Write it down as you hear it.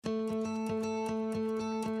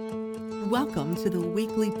Welcome to the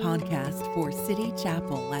weekly podcast for City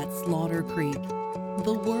Chapel at Slaughter Creek,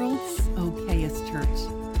 the world's okayest church,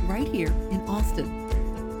 right here in Austin.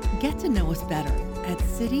 Get to know us better at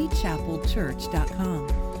citychapelchurch.com.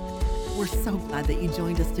 We're so glad that you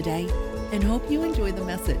joined us today and hope you enjoy the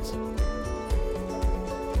message.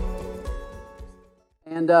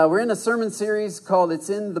 And we're in a sermon series called It's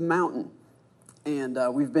in the Mountain. And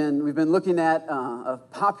we've been looking at a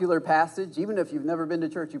popular passage. Even if you've never been to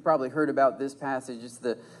church, you've probably heard about this passage. It's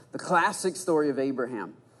the classic story of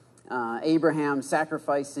Abraham. Abraham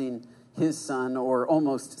sacrificing his son, or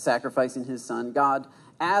almost sacrificing his son. God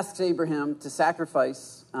asks Abraham to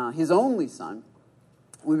sacrifice his only son.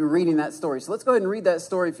 We've been reading that story. So let's go ahead and read that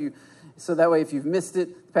story so that way if you've missed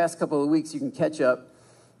it the past couple of weeks, you can catch up.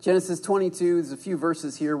 Genesis 22, there's a few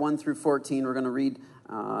verses here, 1 through 14. We're going to read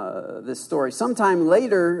this story. Sometime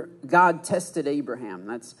later, God tested Abraham.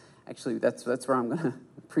 That's where I'm going to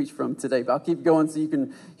preach from today. But I'll keep going so you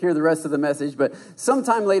can hear the rest of the message. But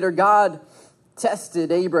sometime later, God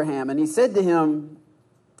tested Abraham, and he said to him,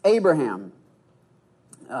 Abraham,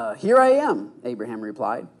 here I am, Abraham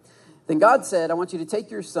replied. Then God said, I want you to take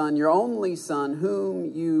your son, your only son,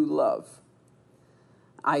 whom you love,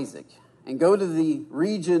 Isaac, and go to the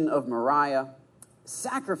region of Moriah.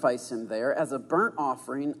 Sacrifice him there as a burnt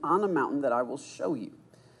offering on a mountain that I will show you.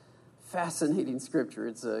 Fascinating scripture.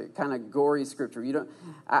 It's a kind of gory scripture.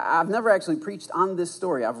 I've never actually preached on this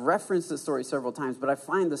story. I've referenced the story several times, but I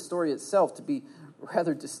find the story itself to be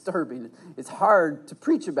rather disturbing. It's hard to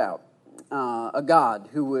preach about a God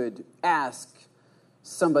who would ask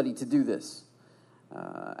somebody to do this.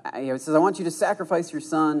 It says, I want you to sacrifice your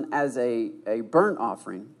son as a burnt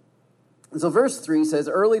offering. And so verse 3 says,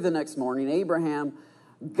 early the next morning, Abraham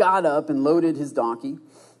got up and loaded his donkey.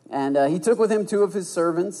 And he took with him two of his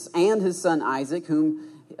servants and his son Isaac,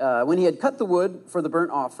 whom, when he had cut the wood for the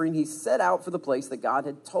burnt offering, he set out for the place that God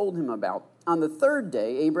had told him about. On the third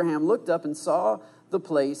day, Abraham looked up and saw the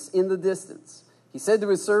place in the distance. He said to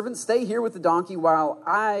his servants, stay here with the donkey while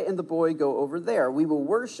I and the boy go over there. We will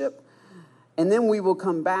worship, and then we will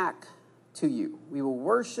come back to you. We will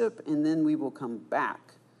worship, and then we will come back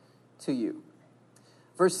to you.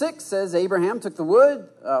 Verse 6 says, Abraham took the wood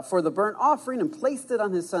for the burnt offering and placed it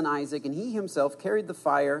on his son Isaac, and he himself carried the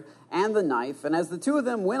fire and the knife. And as the two of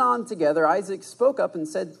them went on together, Isaac spoke up and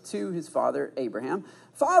said to his father Abraham,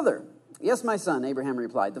 Father. Yes, my son, Abraham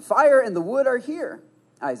replied. The fire and the wood are here,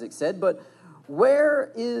 Isaac said, but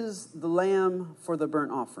where is the lamb for the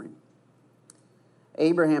burnt offering?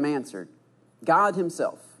 Abraham answered, God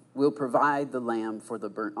himself will provide the lamb for the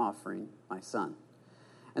burnt offering, my son.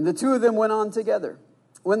 And the two of them went on together.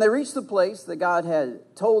 When they reached the place that God had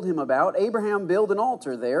told him about, Abraham built an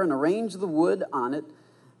altar there and arranged the wood on it.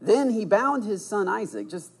 Then he bound his son Isaac.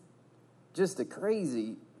 Just a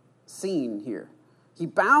crazy scene here. He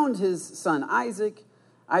bound his son Isaac.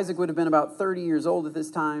 Isaac would have been about 30 years old at this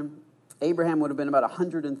time. Abraham would have been about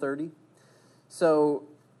 130. So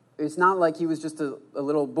it's not like he was just a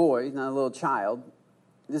little boy, not a little child.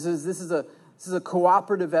 This is a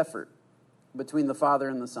cooperative effort between the father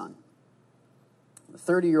and the son. The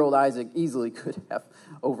 30-year-old Isaac easily could have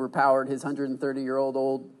overpowered his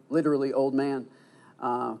 130-year-old literally old man.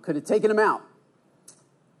 Could have taken him out.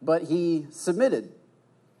 But he submitted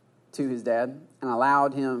to his dad and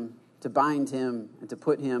allowed him to bind him and to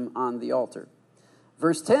put him on the altar.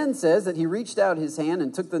 Verse 10 says that he reached out his hand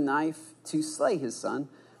and took the knife to slay his son.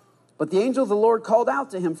 But the angel of the Lord called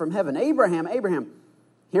out to him from heaven, Abraham, Abraham.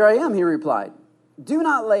 Here I am, he replied. Do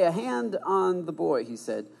not lay a hand on the boy, he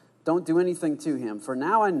said. Don't do anything to him, for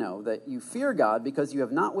now I know that you fear God because you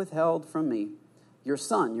have not withheld from me your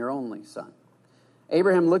son, your only son.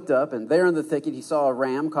 Abraham looked up, and there in the thicket he saw a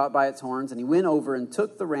ram caught by its horns, and he went over and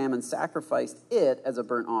took the ram and sacrificed it as a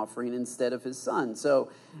burnt offering instead of his son.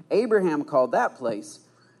 So Abraham called that place,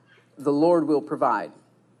 the Lord will provide.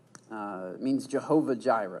 It means Jehovah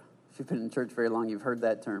Jireh. If you've been in church very long, you've heard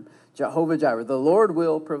that term. Jehovah Jireh, the Lord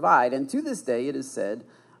will provide. And to this day it is said,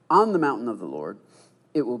 on the mountain of the Lord,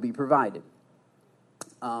 it will be provided.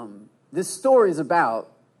 This story is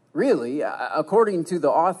about, really, according to the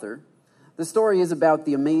author, the story is about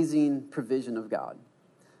the amazing provision of God.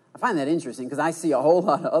 I find that interesting because I see a whole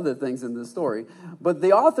lot of other things in this story. But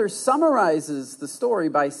the author summarizes the story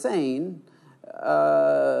by saying,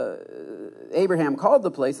 Abraham called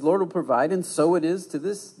the place, the Lord will provide, and so it is to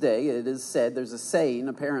this day. It is said, there's a saying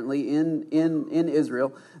apparently in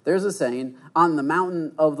Israel, there's a saying, on the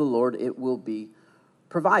mountain of the Lord it will be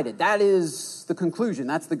provided. That is the conclusion.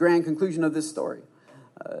 That's the grand conclusion of this story.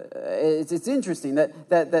 It's interesting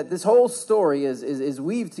that this whole story is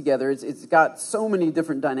weaved together. It's got so many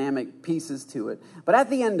different dynamic pieces to it. But at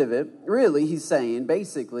the end of it, really, he's saying,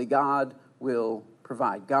 basically, God will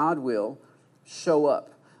provide. God will show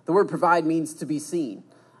up. The word provide means to be seen,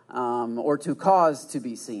 or to cause to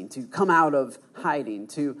be seen, to come out of hiding,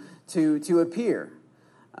 to appear.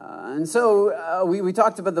 And so we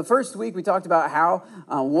talked about the first week, we talked about how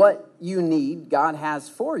what you need God has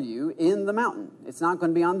for you in the mountain. It's not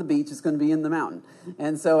going to be on the beach, it's going to be in the mountain.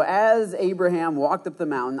 And so as Abraham walked up the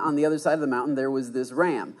mountain, on the other side of the mountain, there was this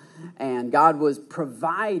ram. And God was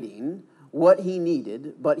providing what he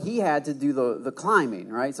needed, but he had to do the climbing,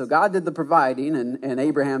 right? So God did the providing, and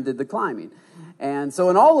Abraham did the climbing. And so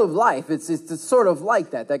in all of life, it's sort of like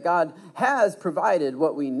that God has provided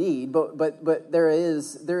what we need, but there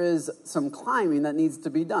is some climbing that needs to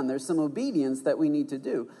be done. There's some obedience that we need to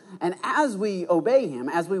do. And as we obey him,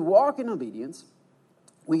 as we walk in obedience,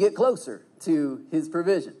 we get closer to his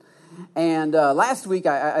provision. And last week,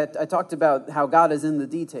 I talked about how God is in the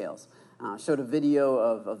details. Showed a video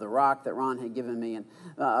of the rock that Ron had given me. And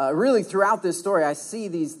really throughout this story, I see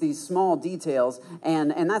these small details.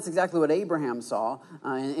 And that's exactly what Abraham saw.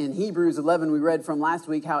 In Hebrews 11, we read from last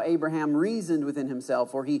week how Abraham reasoned within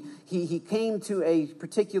himself, or he came to a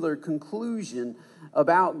particular conclusion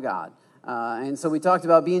about God. And so we talked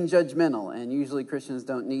about being judgmental. And usually Christians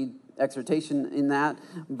don't need exhortation in that,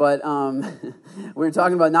 but we're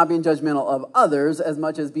talking about not being judgmental of others as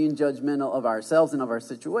much as being judgmental of ourselves and of our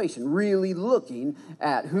situation, really looking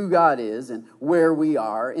at who God is and where we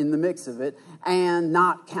are in the mix of it and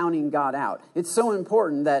not counting God out. It's so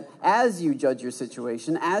important that as you judge your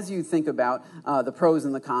situation, as you think about the pros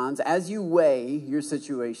and the cons, as you weigh your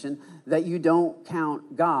situation, that you don't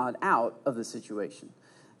count God out of the situation,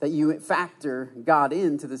 that you factor God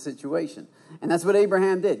into the situation. And that's what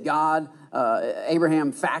Abraham did.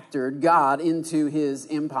 Abraham factored God into his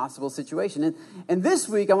impossible situation. And this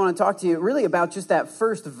week, I want to talk to you really about just that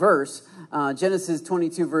first verse. Genesis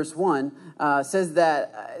 22, verse 1, says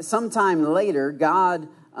that sometime later, God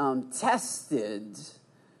tested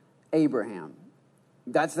Abraham.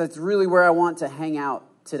 That's really where I want to hang out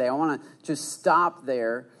today. I want to just stop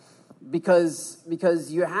there because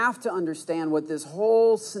you have to understand what this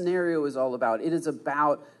whole scenario is all about. It is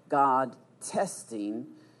about God testing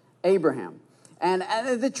Abraham. And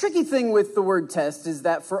the tricky thing with the word test is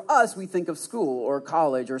that for us, we think of school or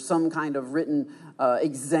college or some kind of written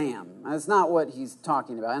exam. That's not what he's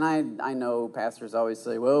talking about. And I know pastors always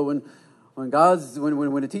say, well, when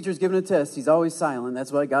a teacher's giving a test, he's always silent.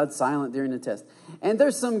 That's why God's silent during the test. And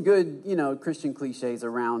there's some good, Christian cliches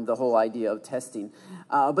around the whole idea of testing.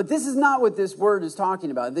 But this is not what this word is talking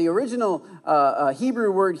about. The original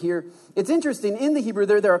Hebrew word here, it's interesting. In the Hebrew,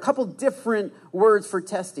 there are a couple different words for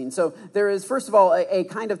testing. So there is, first of all, a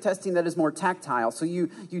kind of testing that is more tactile. So you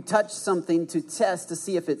touch something to test to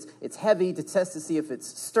see if it's heavy, to test to see if it's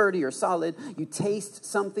sturdy or solid. You taste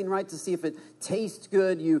something, right, to see if it tastes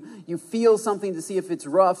good. You feel something to see if it's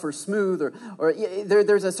rough or smooth. Or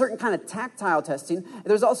there's a certain kind of tactile testing.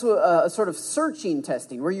 There's also a sort of searching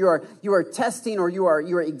testing where you are testing or you are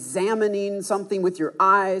examining something with your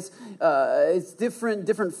eyes. It's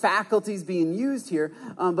different faculties being used here.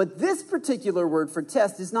 But this particular word for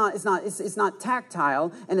test is not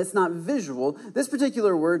tactile and it's not visual. This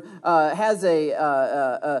particular word has an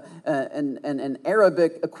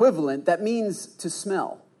Arabic equivalent that means to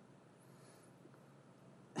smell.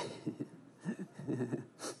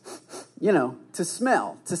 To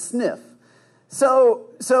smell, to sniff. So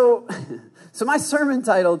my sermon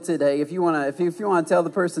title today, if you want to tell the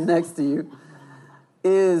person next to you,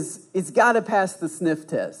 is it's got to pass the sniff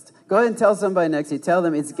test. Go ahead and tell somebody next to you. Tell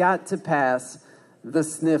them it's got to pass the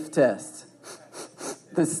sniff test.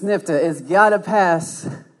 The sniff test. It's got to pass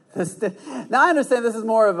the sniff. Now I understand this is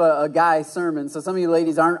more of a guy sermon, so some of you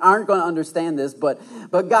ladies aren't going to understand this. But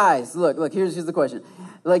guys, look. Here's the question.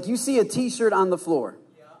 Like you see a T-shirt on the floor.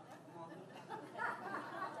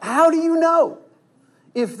 How do you know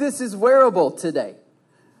if this is wearable today?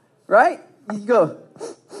 Right? You go,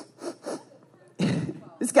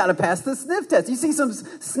 it's got to pass the sniff test. You see some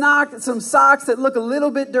socks that look a little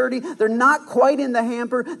bit dirty. They're not quite in the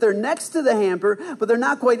hamper. They're next to the hamper, but they're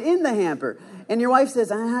not quite in the hamper. And your wife says,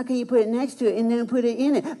 how can you put it next to it and then put it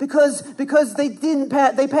in it? Because they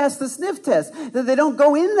they passed the sniff test. They don't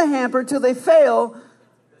go in the hamper till they fail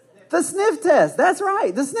the sniff test. That's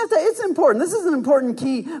right. The sniff test, it's important. This is an important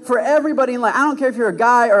key for everybody in life. I don't care if you're a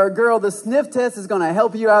guy or a girl. The sniff test is going to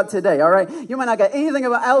help you out today, all right? You might not get anything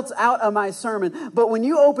else out of my sermon, but when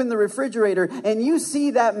you open the refrigerator and you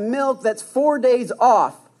see that milk that's 4 days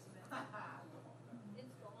off,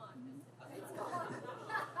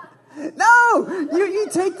 You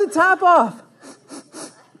take the top off.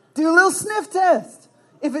 Do a little sniff test.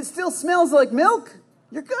 If it still smells like milk,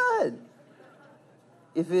 you're good.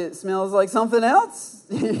 If it smells like something else,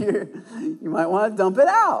 you might want to dump it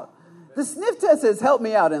out. The sniff test has helped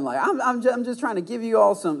me out in life. I'm just trying to give you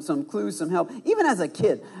all some clues, some help. Even as a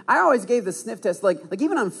kid, I always gave the sniff test, like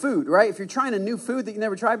even on food, right? If you're trying a new food that you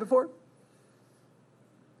never tried before.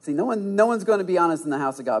 See, no one's going to be honest in the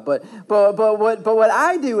house of God. But what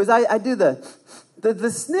I do is I do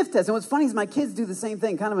the sniff test. And what's funny is my kids do the same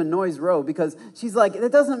thing, kind of annoys Ro, because she's like,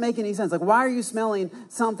 it doesn't make any sense. Like, why are you smelling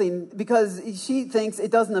something? Because she thinks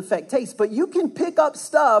it doesn't affect taste. But you can pick up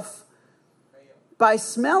stuff by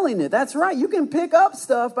smelling it. That's right. You can pick up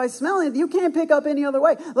stuff by smelling it. You can't pick up any other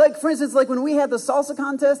way. Like, for instance, like when we had the salsa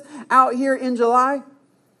contest out here in July,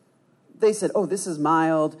 they said, oh, this is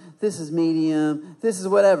mild, this is medium, this is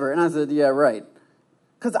whatever. And I said, yeah, right.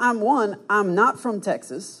 Because I'm not from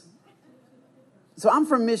Texas. So I'm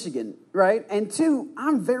from Michigan, right? And two,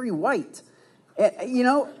 I'm very white. And,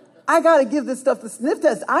 I got to give this stuff the sniff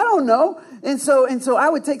test. I don't know. And so I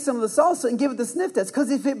would take some of the salsa and give it the sniff test.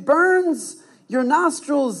 Because if it burns your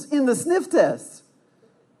nostrils in the sniff test,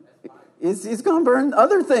 it's going to burn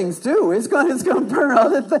other things too. It's going to burn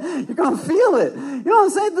other things. You're going to feel it. You know what I'm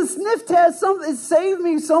saying? The sniff test, it saved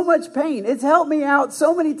me so much pain. It's helped me out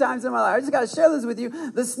so many times in my life. I just got to share this with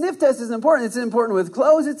you. The sniff test is important. It's important with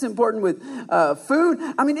clothes. It's important with food.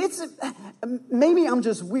 I mean, maybe I'm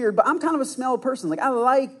just weird, but I'm kind of a smell person. Like, I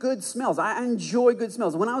like good smells. I enjoy good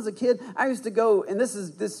smells. When I was a kid, I used to go, and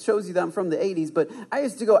this shows you that I'm from the 80s, but I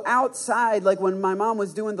used to go outside, like when my mom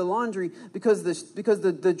was doing the laundry, because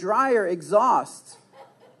the dryer exhaust.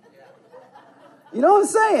 You know what I'm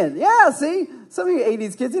saying? Yeah, see? Some of you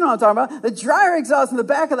 80s kids, you know what I'm talking about. The dryer exhaust in the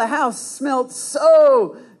back of the house smelled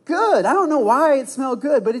so good. I don't know why it smelled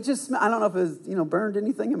good, but it just, I don't know if it was, burned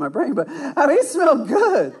anything in my brain, but I mean, it smelled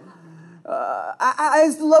good. I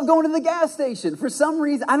used to love going to the gas station. For some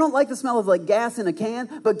reason, I don't like the smell of like gas in a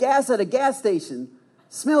can, but gas at a gas station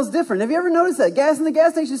smells different. Have you ever noticed that? Gas in the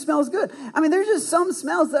gas station smells good. I mean, there's just some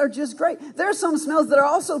smells that are just great. There are some smells that are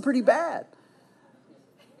also pretty bad.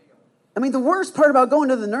 I mean, the worst part about going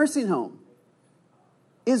to the nursing home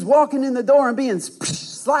is walking in the door and being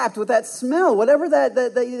slapped with that smell, whatever that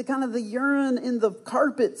kind of the urine in the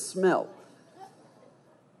carpet smell.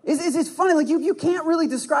 It's funny, like you can't really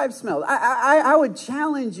describe smell. I would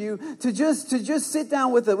challenge you to just sit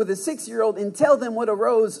down with a 6-year-old and tell them what a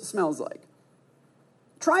rose smells like.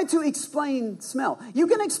 Try to explain smell. You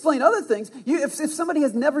can explain other things. If somebody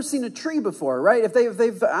has never seen a tree before, right? If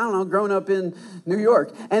they've I don't know, grown up in New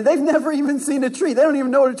York and they've never even seen a tree, they don't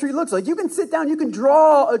even know what a tree looks like. You can sit down, you can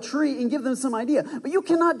draw a tree and give them some idea, but you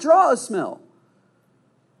cannot draw a smell.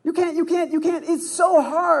 You can't. It's so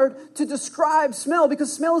hard to describe smell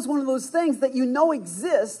because smell is one of those things that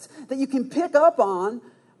exist, that you can pick up on,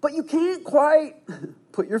 but you can't quite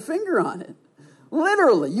put your finger on it.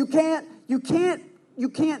 Literally, you can't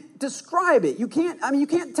describe it. You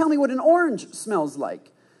can't tell me what an orange smells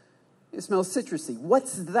like. It smells citrusy.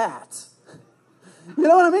 What's that? You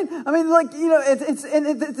know what I mean? I mean, like,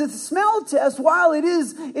 the smell test, while it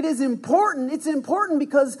is important, it's important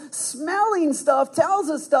because smelling stuff tells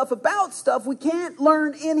us stuff about stuff we can't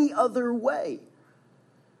learn any other way.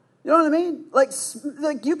 You know what I mean? Like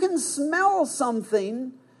you can smell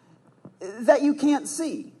something that you can't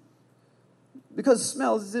see. Because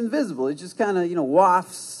smell is invisible. It just kind of,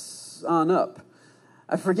 wafts on up.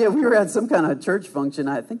 I forget, we were at some kind of church function.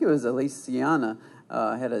 I think it was Aliciana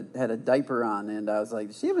had a diaper on. And I was like,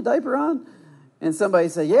 does she have a diaper on? And somebody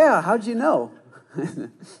said, yeah, how'd you know?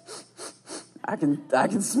 I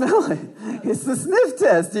can smell it. It's the sniff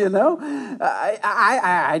test,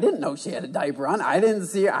 I didn't know she had a diaper on. I didn't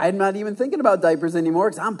see her. I'm not even thinking about diapers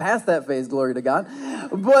anymore because I'm past that phase, glory to God.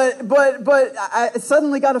 But I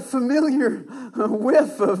suddenly got a familiar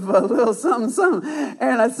whiff of a little something.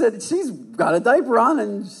 And I said, she's got a diaper on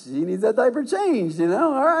and she needs that diaper changed,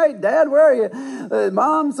 All right, Dad, where are you?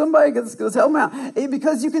 Mom, somebody, let's help me out.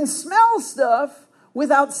 Because you can smell stuff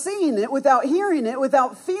without seeing it, without hearing it,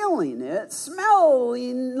 without feeling it.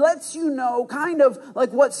 Smelling lets you know kind of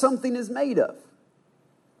like what something is made of.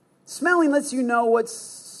 Smelling lets you know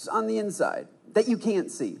what's on the inside that you can't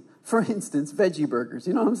see. For instance, veggie burgers.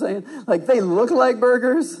 You know what I'm saying? Like they look like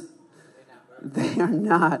burgers. They are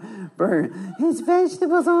not burgers. It's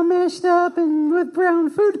vegetables all mashed up and with brown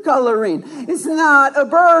food coloring. It's not a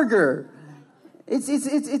burger. It's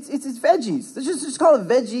veggies. Let's just call it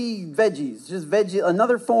veggies. Just veggie,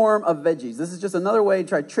 another form of veggies. This is just another way to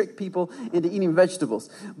try to trick people into eating vegetables.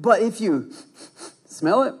 But if you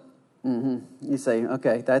smell it, You say,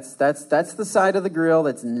 okay, that's the side of the grill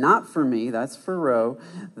that's not for me. That's for Ro.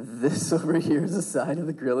 This over here is the side of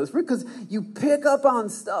the grill. It's because you pick up on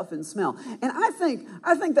stuff and smell. And I think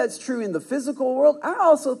that's true in the physical world. I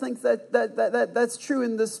also think that's true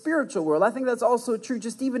in the spiritual world. I think that's also true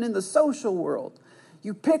just even in the social world.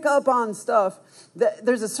 You pick up on stuff.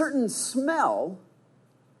 There's a certain smell.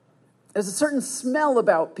 There's a certain smell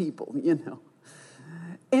about people,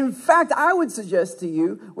 In fact, I would suggest to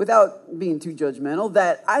you, without being too judgmental,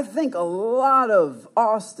 that I think a lot of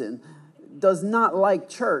Austin does not like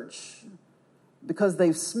church because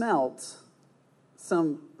they've smelt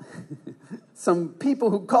some people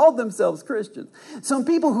who called themselves Christians, some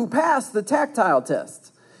people who passed the tactile test.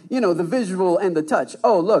 The visual and the touch.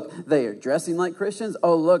 Oh, look, they are dressing like Christians.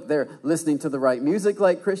 Oh, look, they're listening to the right music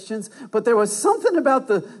like Christians. But there was something about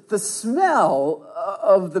the smell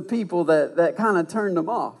of the people that kind of turned them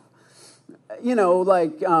off. And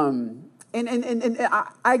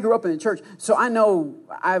I grew up in the church, so I know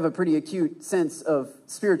I have a pretty acute sense of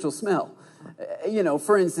spiritual smell.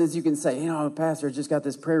 For instance, you can say, Pastor, just got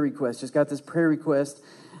this prayer request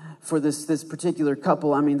for this particular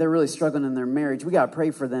couple. I mean, they're really struggling in their marriage. We got to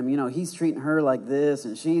pray for them. He's treating her like this,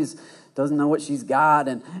 and she's doesn't know what she's got.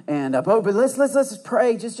 But let's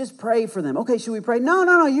pray. Just pray for them. Okay, should we pray?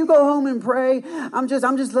 No. You go home and pray. I'm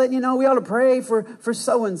just letting you know we ought to pray for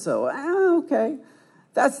so and so. Okay,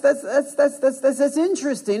 that's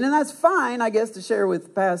interesting, and that's fine, I guess, to share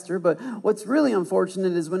with Pastor. But what's really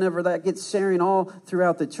unfortunate is whenever that gets sharing all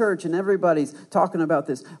throughout the church, and everybody's talking about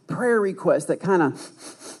this prayer request that kind of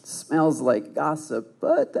smells like gossip.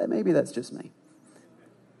 But maybe that's just me.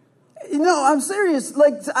 No, I'm serious.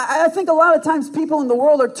 I think a lot of times people in the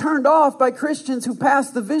world are turned off by Christians who pass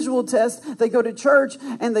the visual test. They go to church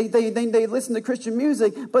and they listen to Christian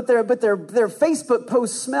music, but their Facebook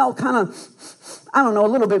posts smell kind of, I don't know,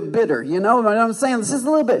 a little bit bitter. You know what I'm saying? This is a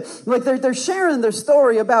little bit like they're sharing their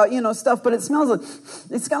story about stuff, but it smells like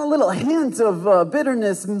it's got a little hint of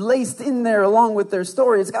bitterness laced in there along with their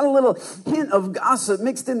story. It's got a little hint of gossip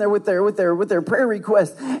mixed in there with their prayer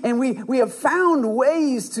request. And we have found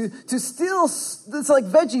ways to still, it's like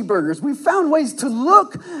veggie burgers. We found ways to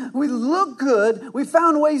look good. We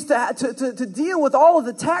found ways to deal with all of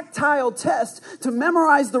the tactile tests, to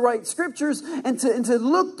memorize the right scriptures and to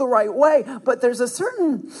look the right way. But there's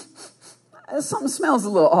something smells a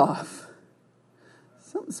little off.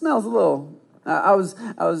 Something smells a little. I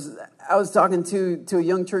was talking to a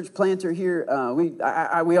young church planter here.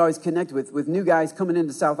 We always connect with new guys coming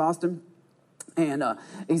into South Austin. And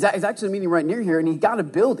he's actually meeting right near here, and he got a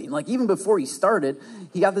building. Like, even before he started,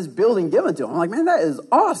 he got this building given to him. I'm like, man, that is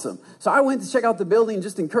awesome. So I went to check out the building and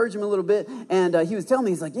just encourage him a little bit. And he was telling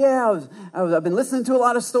me, he's like, yeah, I've been listening to a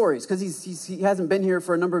lot of stories, because he hasn't been here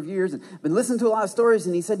for a number of years, and been listening to a lot of stories.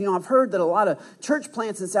 And he said, I've heard that a lot of church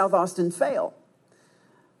plants in South Austin fail.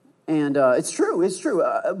 And it's true.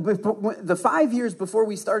 The 5 years before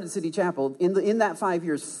we started City Chapel, in that 5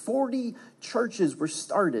 years, 40 churches were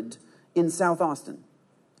started in South Austin.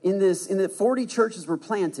 In the 40 churches were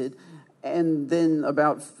planted, and then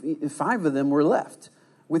about 5 of them were left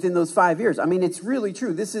within those 5 years. I mean, it's really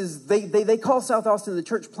true. This is, they call South Austin the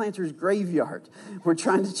church planter's graveyard. We're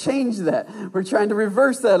trying to change that. We're trying to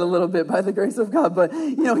reverse that a little bit by the grace of God. But,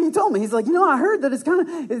 he told me, he's like, I heard that it's kind of,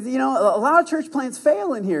 a lot of church plants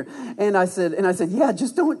fail in here. And I said, yeah,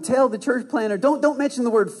 just don't tell the church planter, don't mention the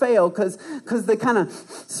word fail, because they kind of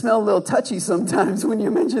smell a little touchy sometimes when you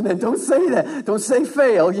mention that. Don't say that. Don't say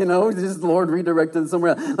fail, just the Lord redirected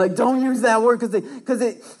somewhere else. Like, don't use that word because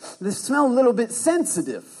they smell a little bit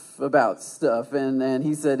sensitive about stuff. And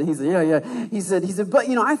he said, yeah. He said, but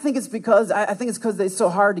I think it's because it's so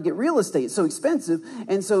hard to get real estate. It's so expensive,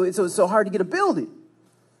 and so it's so hard to get a building.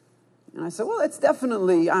 And I said, well, that's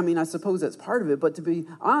definitely, I suppose that's part of it. But to be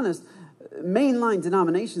honest, mainline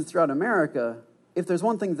denominations throughout America, if there's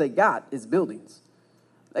one thing they got, is buildings.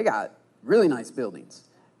 They got really nice buildings.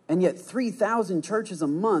 And yet 3,000 churches a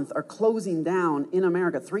month are closing down in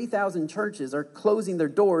America. 3,000 churches are closing their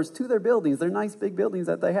doors to their buildings, their nice big buildings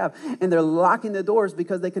that they have. And they're locking the doors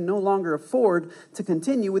because they can no longer afford to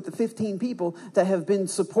continue with the 15 people that have been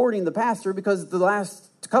supporting the pastor, because the last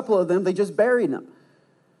couple of them, they just buried them.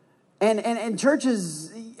 And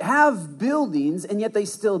churches have buildings, and yet they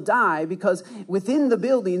still die, because within the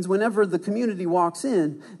buildings, whenever the community walks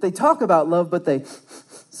in, they talk about love, but they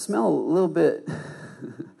smell a little bit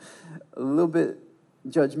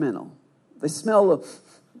judgmental. They smell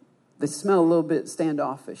They smell a little bit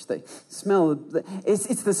standoffish. They smell.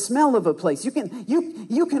 It's the smell of a place. You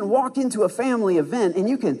can walk into a family event and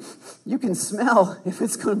you can smell if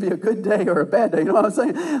it's going to be a good day or a bad day. You know what I'm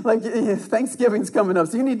saying? Like Thanksgiving's coming up,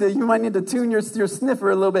 so you might need to tune your sniffer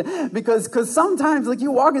a little bit because sometimes like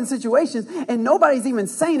you walk in situations and nobody's even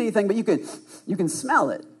saying anything, but you can smell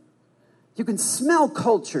it. You can smell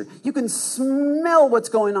culture. You can smell what's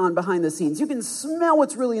going on behind the scenes. You can smell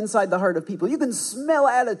what's really inside the heart of people. You can smell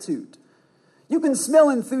attitude. You can smell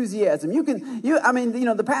enthusiasm.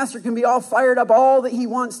 The pastor can be all fired up all that he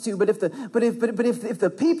wants to, but if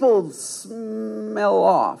the people smell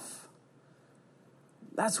off,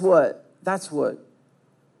 that's what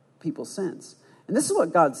people sense. And this is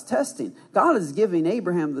what God's testing. God is giving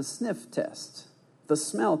Abraham the sniff test, the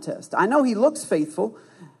smell test. I know he looks faithful.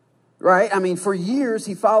 Right? I mean, for years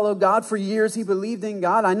he followed God. For years he believed in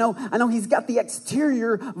God. I know he's got the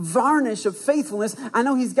exterior varnish of faithfulness. I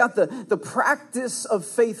know he's got the practice of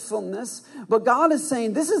faithfulness. But God is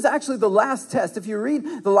saying this is actually the last test. If you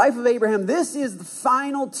read the life of Abraham, this is the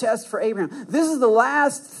final test for Abraham. This is the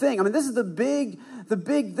last thing. I mean, this is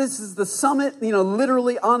this is the summit,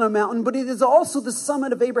 literally on a mountain, but it is also the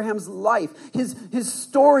summit of Abraham's life, his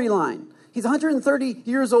storyline. He's 130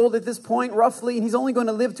 years old at this point, roughly, and he's only going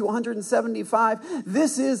to live to 175.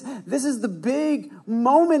 This is the big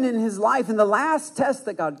moment in his life, and the last test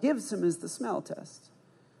that God gives him is the smell test.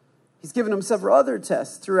 He's given him several other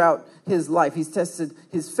tests throughout his life. He's tested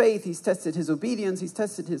his faith, he's tested his obedience, he's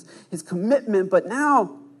tested his commitment, but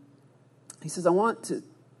now he says, I want to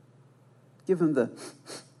give him the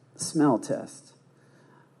smell test.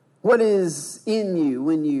 What is in you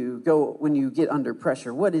when you get under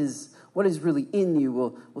pressure? What is really in you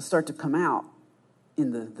will start to come out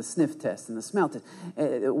in the sniff test and the smell test.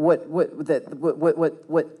 What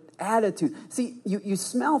attitude? See, you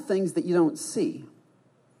smell things that you don't see.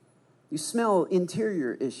 You smell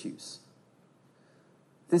interior issues.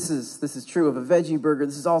 This is true of a veggie burger.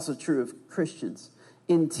 This is also true of Christians.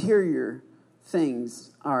 Interior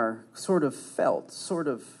things are sort of felt, sort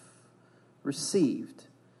of received.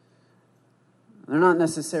 They're not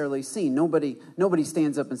necessarily seen. Nobody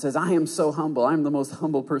stands up and says, I am so humble. I'm the most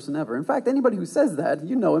humble person ever. In fact, anybody who says that,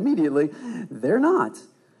 you know immediately, they're not.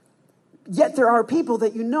 Yet there are people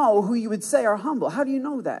that you know who you would say are humble. How do you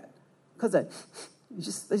know that? Because they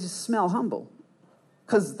just smell humble.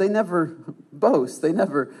 Because they never boast. They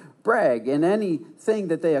never brag. And anything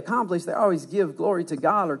that they accomplish, they always give glory to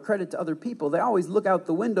God or credit to other people. They always look out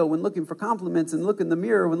the window when looking for compliments and look in the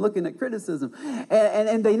mirror when looking at criticism.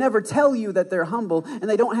 And they never tell you that they're humble. And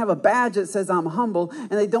they don't have a badge that says I'm humble.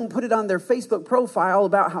 And they don't put it on their Facebook profile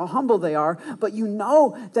about how humble they are. But you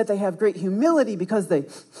know that they have great humility because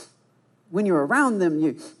when you're around them,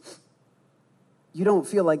 you don't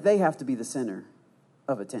feel like they have to be the center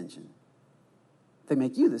of attention. They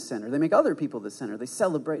make you the center. They make other people the center. They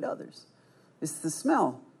celebrate others. It's the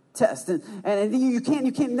smell test. And you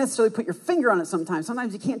can't necessarily put your finger on it sometimes.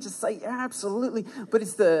 Sometimes you can't just say, yeah, absolutely. But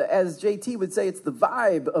it's as JT would say, it's the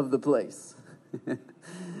vibe of the place.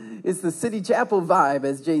 It's the City Chapel vibe,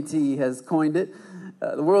 as JT has coined it.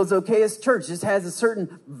 The world's okayest church just has a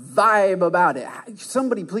certain vibe about it.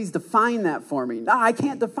 Somebody please define that for me. No, I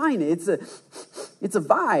can't define it. It's a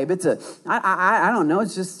vibe. I don't know. It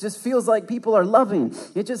just feels like people are loving.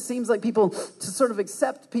 It just seems like people to sort of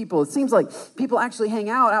accept people. It seems like people actually hang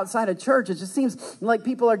out outside of church. It just seems like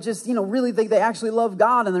people are just, really they actually love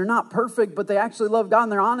God and they're not perfect, but they actually love God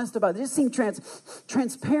and they're honest about it. They just seem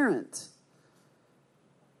transparent.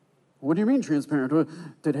 What do you mean transparent?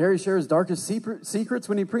 Did Harry share his darkest secrets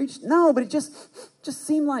when he preached? No, but it just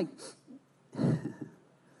seemed like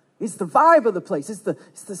it's the vibe of the place. It's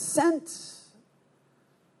the scent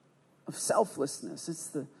of selflessness. It's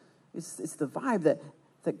the vibe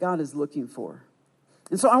that God is looking for.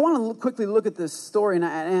 And so I want to quickly look at this story,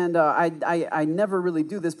 and I never really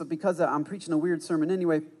do this, but because I'm preaching a weird sermon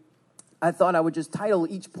anyway, I thought I would just title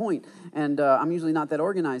each point, and I'm usually not that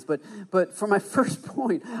organized. But for my first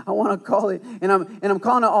point, I want to call it, and I'm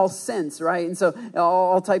calling it all scents, right? And so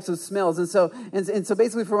all types of smells. And so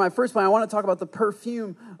basically, for my first point, I want to talk about the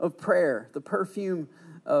perfume of prayer, the perfume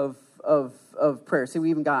of prayer. See,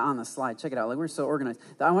 we even got it on the slide. Check it out. Like, we're so organized.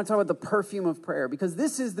 I want to talk about the perfume of prayer because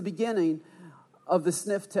this is the beginning of the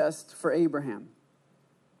sniff test for Abraham.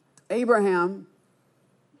 Abraham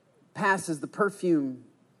passes the perfume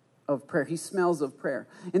of prayer. He smells of prayer.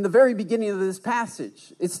 In the very beginning of this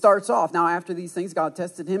passage, it starts off, now after these things, God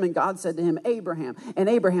tested him, and God said to him, Abraham. And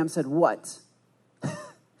Abraham said, what?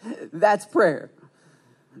 That's prayer.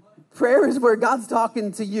 Prayer is where God's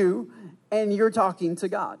talking to you, and you're talking to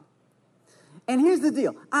God. And here's the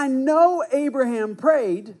deal. I know Abraham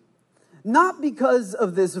prayed not because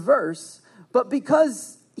of this verse, but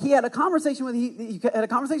because he had a conversation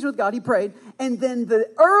with God. He prayed, and then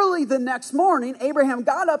early the next morning, Abraham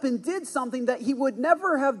got up and did something that he would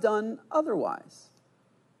never have done otherwise.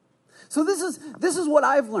 So this is what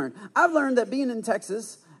I've learned. I've learned that being in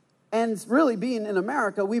Texas and really being in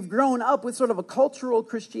America, we've grown up with sort of a cultural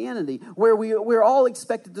Christianity where we're all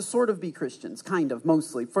expected to sort of be Christians, kind of,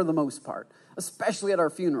 mostly, for the most part. Especially at our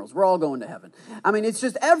funerals. We're all going to heaven. I mean, it's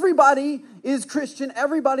just everybody is Christian.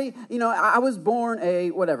 Everybody, I was born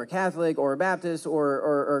a Catholic or a Baptist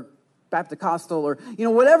or Baptist-costal or,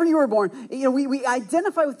 whatever you were born. We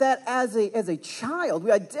identify with that as a child.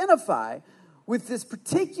 We identify with this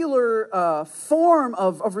particular form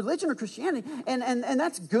of religion or Christianity. And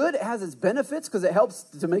that's good. It has its benefits because it helps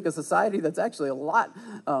to make a society that's actually a lot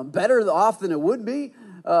better off than it would be.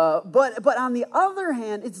 But on the other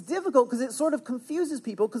hand, it's difficult because it sort of confuses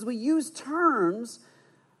people because we use terms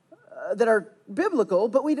that are biblical,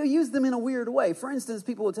 but we do use them in a weird way. For instance,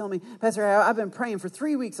 people will tell me, Pastor, I've been praying for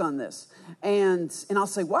 3 weeks on this. And I'll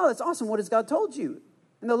say, wow, that's awesome. What has God told you?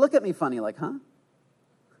 And they'll look at me funny like, huh?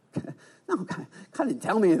 No, God didn't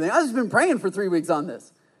tell me anything. I've just been praying for 3 weeks on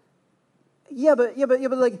this. Yeah, but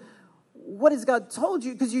like, what has God told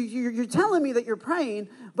you? Because you're telling me that you're praying,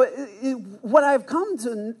 but what I've come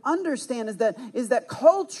to understand is that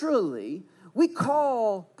culturally we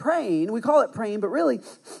call it praying, but really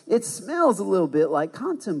it smells a little bit like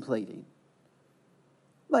contemplating.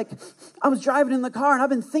 Like, I was driving in the car and I've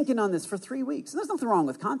been thinking on this for 3 weeks. And there's nothing wrong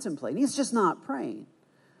with contemplating. It's just not praying.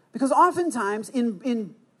 Because oftentimes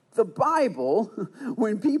in the Bible,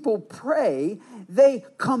 when people pray, they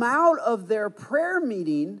come out of their prayer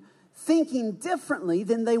meeting thinking differently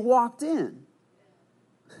than they walked in.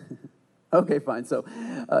 Okay, fine. So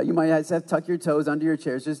you might have to tuck your toes under your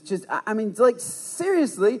chairs.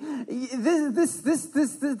 Seriously, this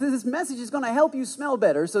message is going to help you smell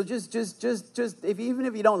better. So just even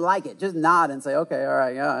if you don't like it, just nod and say, okay, all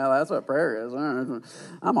right, yeah, that's what prayer is.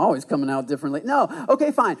 I'm always coming out differently. No,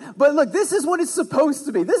 okay, fine. But look, this is what it's supposed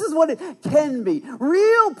to be. This is what it can be.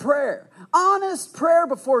 Real prayer. Honest prayer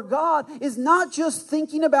before God is not just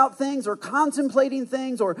thinking about things or contemplating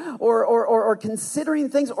things or considering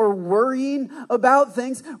things or worrying about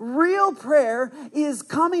things. Real prayer is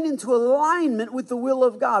coming into alignment with the will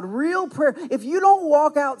of God. Real prayer, if you don't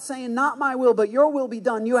walk out saying, not my will, but your will be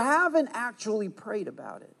done, you haven't actually prayed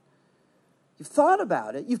about it. You've thought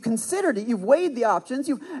about it. You've considered it. You've weighed the options.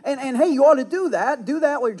 And hey, you ought to do that. Do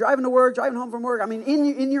that while you're driving to work, driving home from work. I mean,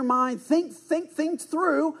 in your mind, think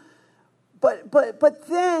through. But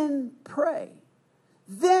then pray.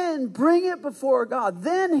 Then bring it before God.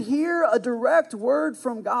 Then hear a direct word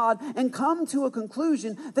from God and come to a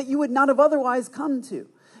conclusion that you would not have otherwise come to.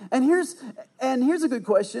 And here's a good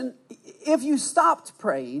question. If you stopped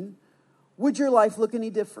praying, would your life look any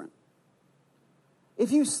different?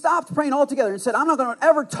 If you stopped praying altogether and said, I'm not going to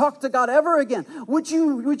ever talk to God ever again, would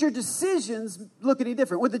your decisions look any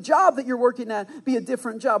different? Would the job that you're working at be a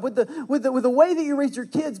different job? Would the way that you raise your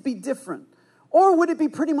kids be different? Or would it be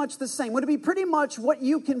pretty much the same? Would it be pretty much what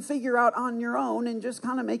you can figure out on your own and just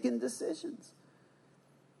kind of making decisions?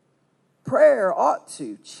 Prayer ought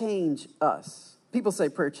to change us. People say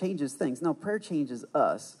prayer changes things. No, prayer changes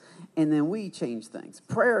us, and then we change things.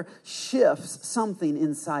 Prayer shifts something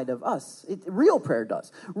inside of us. Real prayer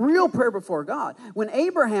does. Real prayer before God. When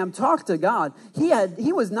Abraham talked to God,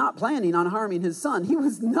 he was not planning on harming his son. He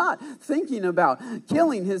was not thinking about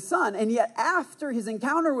killing his son. And yet after his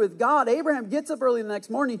encounter with God, Abraham gets up early the next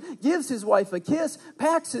morning, gives his wife a kiss,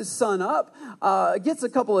 packs his son up, gets a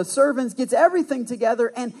couple of servants, gets everything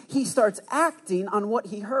together, and he starts acting on what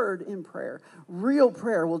he heard in prayer. Real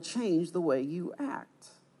prayer will change the way you act.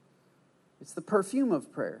 It's the perfume of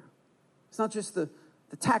prayer. It's not just the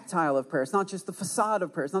tactile of prayer. It's not just the facade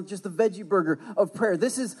of prayer. It's not just the veggie burger of prayer.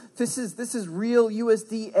 This is real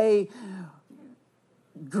USDA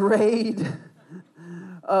grade.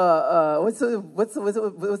 What's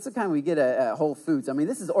the kind we get at Whole Foods? I mean,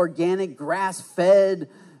 this is organic, grass-fed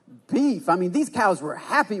beef. I mean, these cows were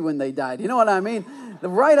happy when they died. You know what I mean?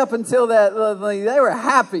 Right up until that, they were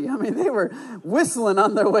happy. I mean, they were whistling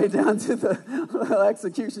on their way down to the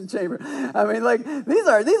execution chamber. I mean, like, these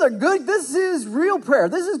are good. This is real prayer.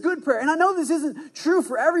 This is good prayer. And I know this isn't true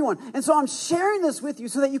for everyone. And so I'm sharing this with you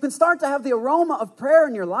so that you can start to have the aroma of prayer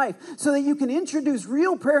in your life, so that you can introduce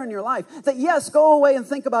real prayer in your life. That, yes, go away and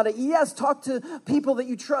think about it. Yes, talk to people that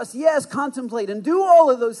you trust. Yes, contemplate and do all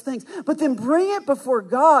of those things. But then bring it before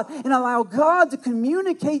God and allow God to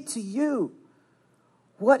communicate to you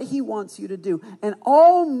what he wants you to do. And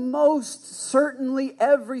almost certainly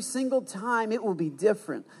every single time it will be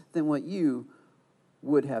different than what you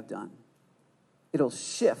would have done. It'll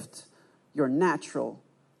shift your natural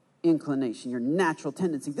inclination, your natural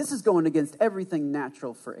tendency. This is going against everything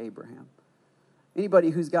natural for Abraham. Anybody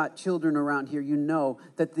who's got children around here, you know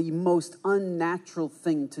that the most unnatural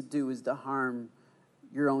thing to do is to harm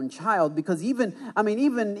your own child, because even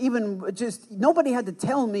just nobody had to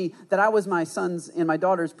tell me that I was my son's and my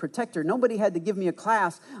daughter's protector. Nobody had to give me a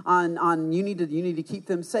class on you need to keep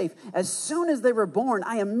them safe. As soon as they were born,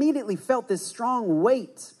 I immediately felt this strong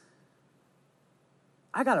weight.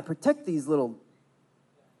 I got to protect these little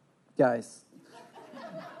guys.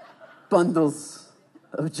 Bundles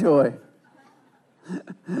of joy.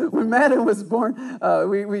 When Madden was born,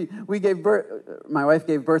 we gave birth. My wife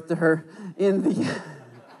gave birth to her in the.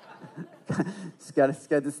 It's got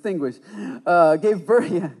to distinguish. Gave birth.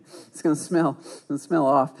 Yeah, it's gonna smell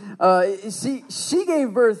off. She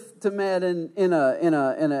gave birth to Madden in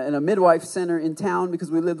a midwife center in town because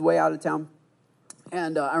we lived way out of town.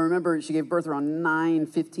 And I remember she gave birth around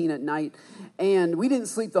 9:15 at night, and we didn't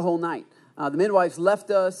sleep the whole night. The midwives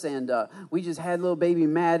left us, and we just had little baby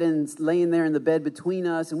Madden laying there in the bed between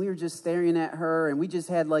us, and we were just staring at her, and we just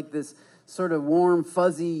had like this sort of warm,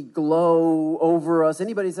 fuzzy glow over us.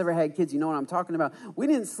 Anybody who's ever had kids, you know what I'm talking about. We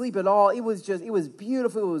didn't sleep at all. It was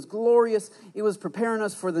beautiful. It was glorious. It was preparing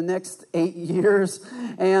us for the next 8 years,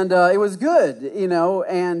 and it was good,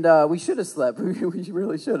 and we should have slept. We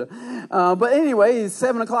really should have. But anyway, it's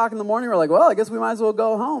 7 o'clock in the morning. We're like, well, I guess we might as well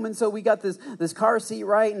go home. And so we got this car seat,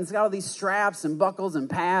 right, and it's got all these straps and buckles and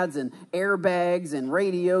pads and airbags and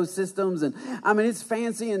radio systems, and I mean, it's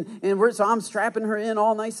fancy, and so I'm strapping her in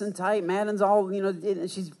all nice and tight. Madden's all,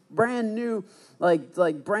 she's brand new,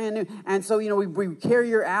 like brand new. And so, we carry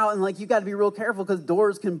her out, and you got to be real careful because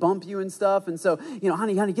doors can bump you and stuff. And so,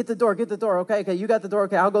 honey, get the door. Okay, you got the door.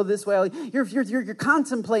 Okay, I'll go this way. You're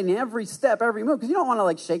contemplating every step, every move, because you don't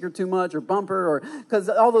want to shake her too much or bump her, or because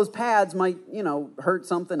all those pads might, hurt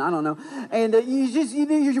something. I don't know. And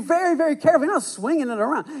you're very, very careful. You're not swinging it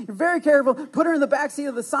around. You're very careful. Put her in the back seat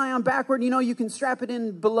of the Scion backward. You can strap it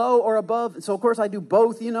in below or above. So of course I do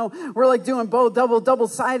both. We're doing both, double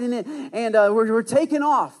siding it, and we're taking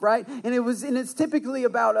off, right? And it's typically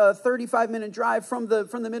about a 35-minute drive from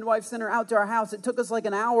the midwife center out to our house. It took us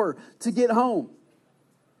an hour to get home.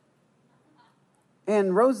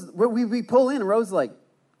 And Rose, we pull in, and Rose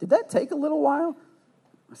did that take a little while?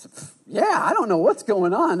 I said, yeah, I don't know what's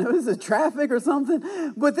going on. Was it traffic or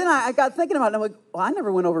something? But then I got thinking about it, and I'm like, well, I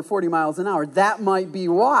never went over 40 miles an hour. That might be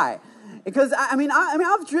why. Because,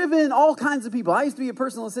 I've driven all kinds of people. I used to be a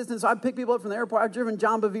personal assistant, so I'd pick people up from the airport. I've driven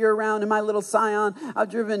John Bevere around in my little Scion.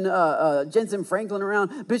 I've driven Jensen Franklin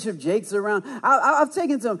around, Bishop Jakes around. I've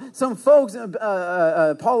taken some folks,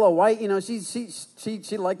 Paula White,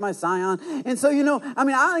 she liked my Scion. And so,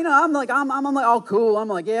 I'm like, oh, cool. I'm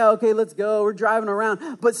like, yeah, okay, let's go. We're driving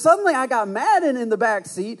around. But suddenly I got Madden in the back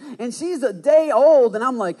seat, and she's a day old. And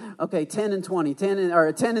I'm like, okay, 10 and 20, 10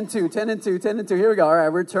 and 2. Here we go. All right,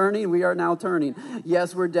 we're turning. We are now turning.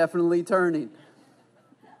 Yes, we're definitely turning.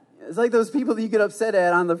 It's like those people that you get upset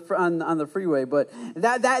at on the freeway, but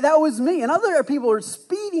that was me. And other people are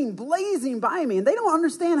speeding, blazing by me, and they don't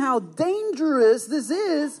understand how dangerous this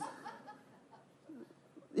is.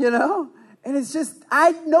 And it's just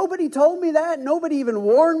nobody told me that. Nobody even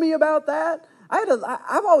warned me about that.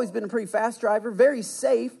 I've always been a pretty fast driver, very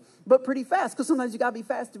safe, but pretty fast, because sometimes you got to be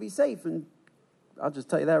fast to be safe, and I'll just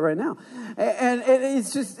tell you that right now, and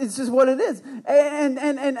it's just what it is.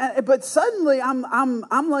 But suddenly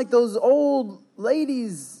I'm like those old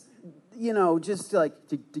ladies, just tick,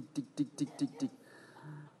 tick, tick, tick, tick, tick, tick,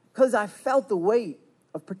 because I felt the weight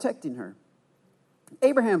of protecting her.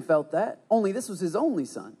 Abraham felt that. Only this was his only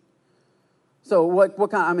son. So what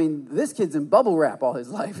kind? This kid's in bubble wrap all his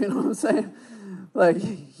life. You know what I'm saying?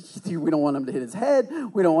 We don't want him to hit his head.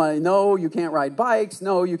 We don't want to. No, you can't ride bikes.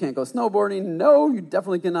 No, you can't go snowboarding. No, you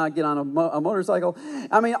definitely cannot get on a motorcycle.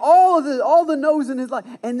 All the no's in his life.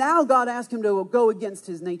 And now God asked him to go against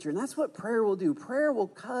his nature. And that's what prayer will do. Prayer will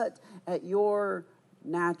cut at your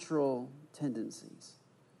natural tendencies.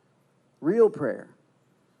 Real prayer.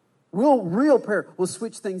 Real prayer will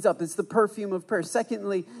switch things up. It's the perfume of prayer.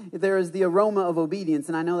 Secondly, there is the aroma of obedience.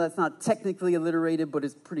 And I know that's not technically alliterated, but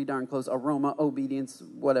it's pretty darn close. Aroma, obedience,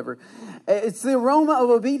 whatever. It's the aroma of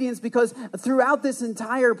obedience because throughout this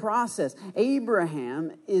entire process,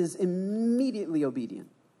 Abraham is immediately obedient.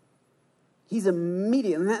 He's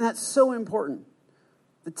immediate. And that's so important.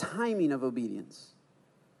 The timing of obedience.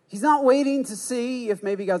 He's not waiting to see if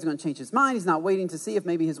maybe God's going to change his mind. He's not waiting to see if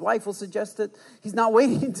maybe his wife will suggest it. He's not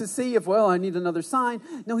waiting to see if, I need another sign.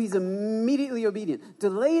 No, he's immediately obedient.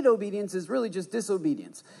 Delayed obedience is really just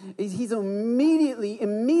disobedience. He's immediately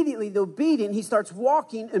obedient. He starts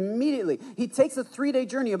walking immediately. He takes a 3-day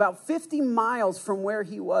journey, about 50 miles from where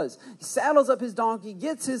he was. He saddles up his donkey,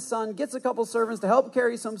 gets his son, gets a couple servants to help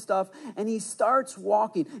carry some stuff, and he starts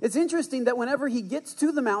walking. It's interesting that whenever he gets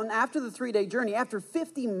to the mountain after the 3-day journey, after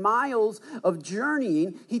 50 miles of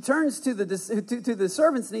journeying, he turns to the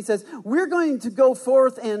servants and he says, we're going to go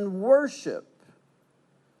forth and worship.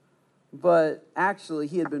 But actually,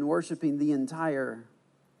 he had been worshiping the entire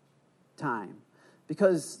time,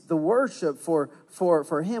 because the worship for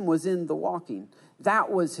him was in the walking.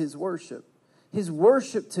 That was his worship. His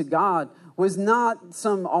worship to God was not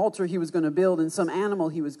some altar he was going to build and some animal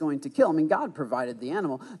he was going to kill. I mean, God provided the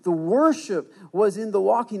animal. The worship was in the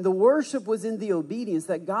walking. The worship was in the obedience,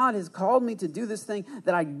 that God has called me to do this thing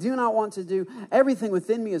that I do not want to do. Everything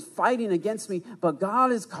within me is fighting against me, but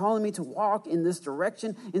God is calling me to walk in this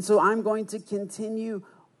direction, and so I'm going to continue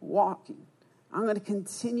walking. I'm going to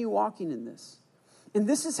continue walking in this. And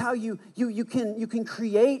this is how you can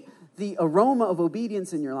create the aroma of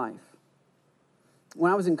obedience in your life. When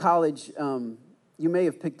I was in college, you may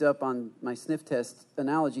have picked up on my sniff test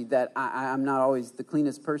analogy that I'm not always the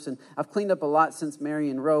cleanest person. I've cleaned up a lot since Mary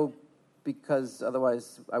and Roe, because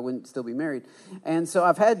otherwise I wouldn't still be married. And so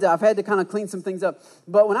I've had to kind of clean some things up.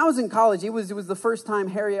 But when I was in college, it was the first time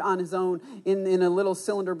Harry on his own in a little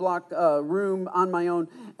cylinder block room on my own,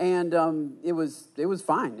 and it was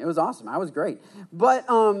fine. It was awesome. I was great. But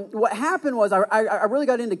what happened was I really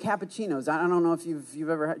got into cappuccinos. I don't know if you've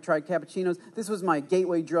ever tried cappuccinos. This was my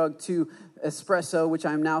gateway drug to espresso, which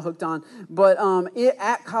I'm now hooked on. But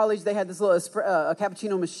at college, they had this little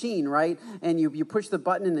cappuccino machine, right? And you push the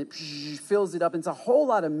button and it fills it up. And it's a whole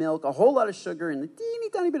lot of milk, a whole lot of sugar, and a teeny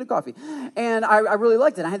tiny bit of coffee. And I really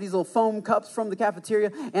liked it. I had these little foam cups from the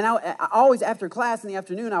cafeteria. And I always, after class in the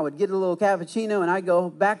afternoon, I would get a little cappuccino and I'd go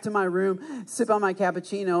back to my room, sip on my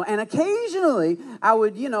cappuccino. And occasionally, I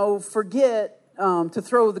would, forget to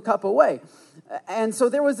throw the cup away. And so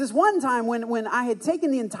there was this one time when I had taken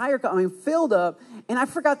the entire cup, filled up, and I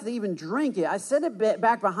forgot to even drink it. I set it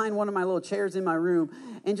back behind one of my little chairs in my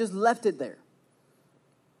room and just left it there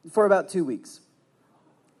for about 2 weeks.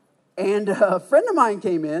 And a friend of mine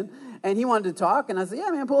came in, and he wanted to talk, and I said, yeah,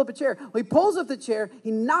 man, pull up a chair. Well, he pulls up the chair,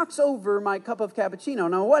 he knocks over my cup of cappuccino.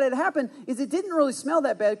 Now, what had happened is it didn't really smell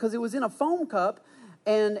that bad because it was in a foam cup,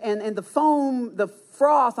 and the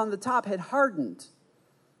froth on the top had hardened,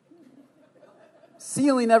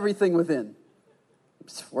 sealing everything within.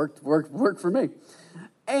 Worked for me.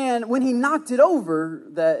 And when he knocked it over,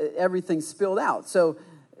 everything spilled out. So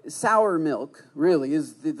sour milk really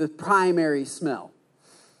is the primary smell.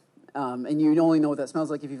 And you only know what that smells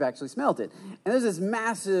like if you've actually smelled it. And there's this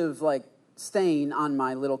massive stain on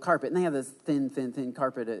my little carpet. And they have this thin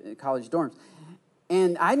carpet at college dorms.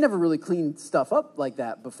 And I'd never really cleaned stuff up like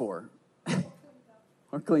that before.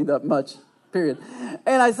 Or cleaned up much, period.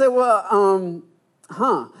 And I said, well,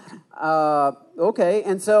 okay.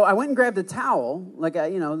 And so I went and grabbed a towel,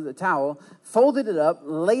 the towel, folded it up,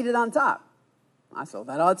 laid it on top. I thought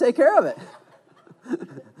that ought to take care of it.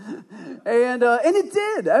 and it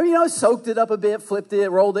did. I soaked it up a bit, flipped it,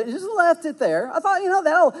 rolled it, and just left it there. I thought,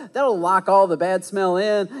 that'll lock all the bad smell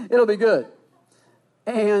in. It'll be good.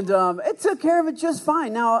 And it took care of it just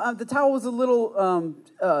fine. Now, the towel was a little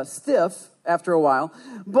stiff after a while,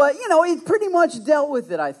 but, it pretty much dealt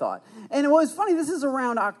with it, I thought. And it was funny, this is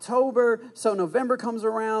around October, so November comes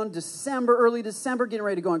around, early December, getting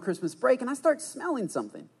ready to go on Christmas break, and I start smelling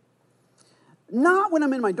something. Not when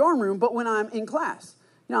I'm in my dorm room, but when I'm in class.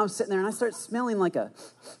 I'm sitting there and I start smelling like a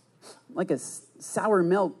sour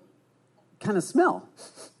milk kind of smell.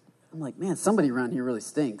 I'm like, man, somebody around here really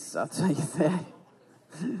stinks, I'll tell you that.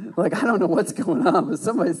 I don't know what's going on, but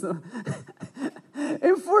somebody's...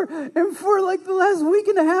 And for the last week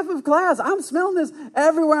and a half of class, I'm smelling this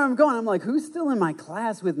everywhere I'm going. I'm like, who's still in my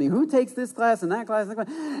class with me? Who takes this class and that class?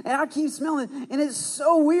 And I keep smelling it, and it's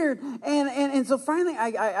so weird. And so finally,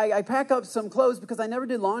 I pack up some clothes because I never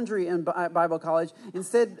did laundry in Bible college.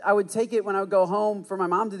 Instead, I would take it when I would go home for my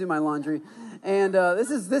mom to do my laundry. And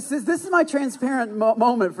this is my transparent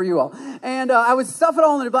moment for you all. And I would stuff it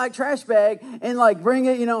all in a black trash bag and bring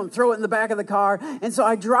it, and throw it in the back of the car. And so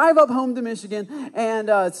I drive up home to Michigan, and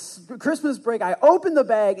Christmas break, I open the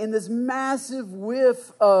bag, and this massive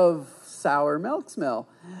whiff of sour milk smell.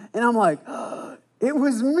 And I'm like, oh, it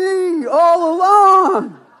was me all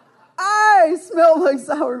along. I smelled like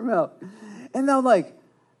sour milk. And I'm like,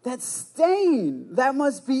 that stain, that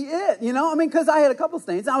must be it, you know? I mean, because I had a couple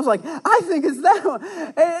stains, and I was like, I think it's that one.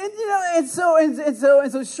 And you know, and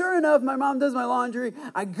so sure enough, my mom does my laundry.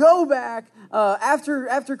 I go back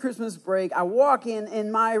after Christmas break. I walk in,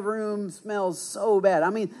 and my room smells so bad. I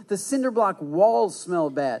mean, the cinder block walls smell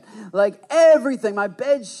bad. Like everything, my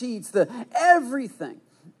bed sheets, everything.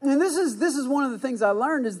 And this is one of the things I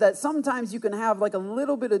learned, is that sometimes you can have like a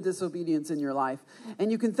little bit of disobedience in your life,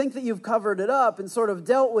 and you can think that you've covered it up and sort of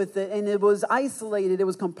dealt with it, and it was isolated, it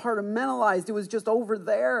was compartmentalized, it was just over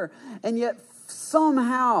there, and yet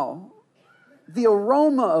somehow the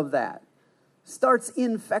aroma of that starts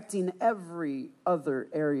infecting every other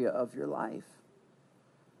area of your life.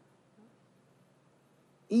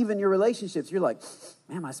 Even your relationships, you're like,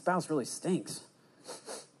 man, my spouse really stinks.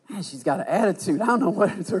 Man, she's got an attitude. I don't know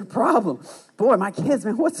what is her problem. Boy, my kids,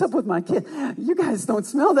 man, what's up with my kids? You guys don't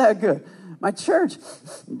smell that good. My church,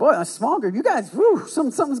 boy, a small group, you guys,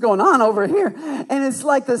 something's going on over here. And it's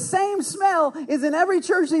like the same smell is in every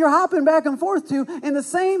church that you're hopping back and forth to, and the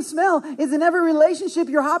same smell is in every relationship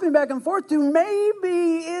you're hopping back and forth to.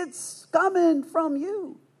 Maybe it's coming from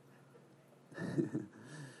you.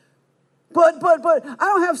 But I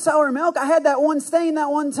don't have sour milk. I had that one stain that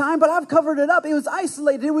one time, but I've covered it up. It was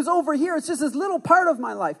isolated. It was over here. It's just this little part of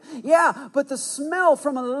my life. Yeah, but the smell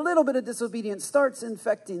from a little bit of disobedience starts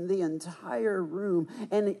infecting the entire room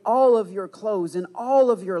and all of your clothes and all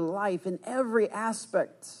of your life in every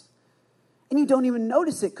aspect. And you don't even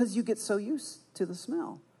notice it because you get so used to the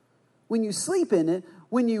smell. When you sleep in it,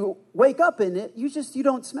 when you wake up in it, you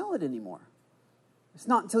don't smell it anymore. It's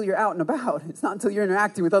not until you're out and about. It's not until you're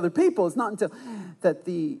interacting with other people. It's not until that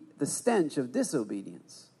the stench of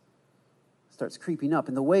disobedience starts creeping up.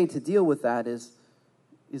 And the way to deal with that is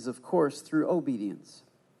of course, through obedience.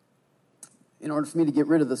 In order for me to get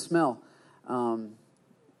rid of the smell,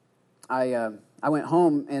 I went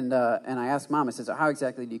home and I asked Mom, I said, so how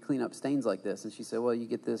exactly do you clean up stains like this? And she said, well, you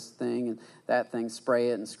get this thing and that thing, spray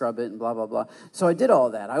it and scrub it and blah, blah, blah. So I did all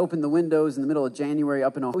that. I opened the windows in the middle of January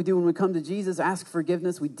up and all. What we do when we come to Jesus, ask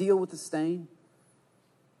forgiveness. We deal with the stain.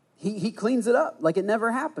 He cleans it up like it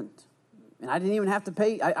never happened. And I didn't even have to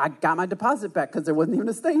pay. I got my deposit back because there wasn't even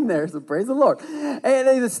a stain there. So praise the Lord.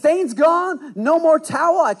 And the stain's gone. No more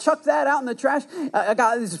towel. I chucked that out in the trash. I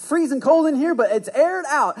got this freezing cold in here, but it's aired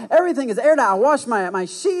out. Everything is aired out. I washed my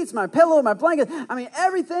sheets, my pillow, my blanket. I mean,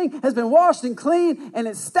 everything has been washed and clean, and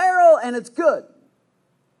it's sterile, and it's good.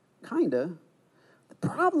 Kinda. The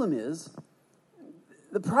problem is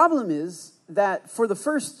that for the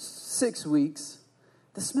first 6 weeks,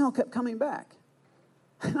 the smell kept coming back.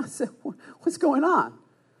 And I said, what's going on?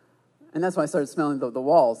 And that's when I started smelling the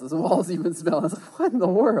walls. The walls even smell. I was like, what in the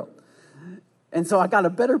world? And so I got a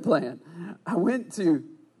better plan. I went to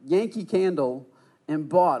Yankee Candle and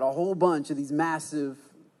bought a whole bunch of these massive,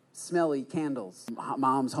 smelly candles.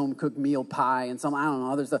 Mom's home-cooked meal pie and some, I don't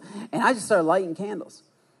know, other stuff. And I just started lighting candles.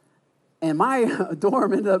 And my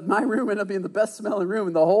room ended up being the best smelling room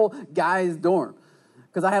in the whole guy's dorm.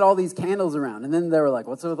 Because I had all these candles around. And then they were like,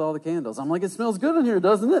 what's up with all the candles? I'm like, it smells good in here,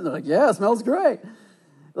 doesn't it? And they're like, yeah, it smells great.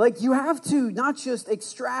 Like, you have to not just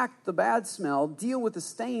extract the bad smell, deal with the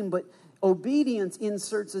stain, but obedience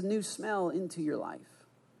inserts a new smell into your life.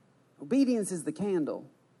 Obedience is the candle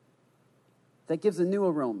that gives a new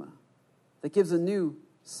aroma, that gives a new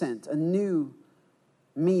scent, a new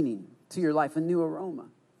meaning to your life, a new aroma.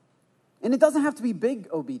 And it doesn't have to be big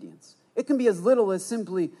obedience. It can be as little as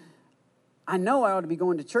simply, I know I ought to be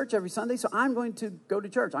going to church every Sunday, so I'm going to go to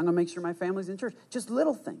church. I'm going to make sure my family's in church. Just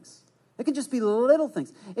little things. It can just be little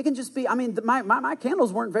things. It can just be, I mean, my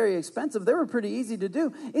candles weren't very expensive. They were pretty easy to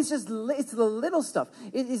do. It's the little stuff.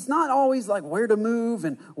 It's not always like where to move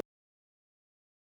and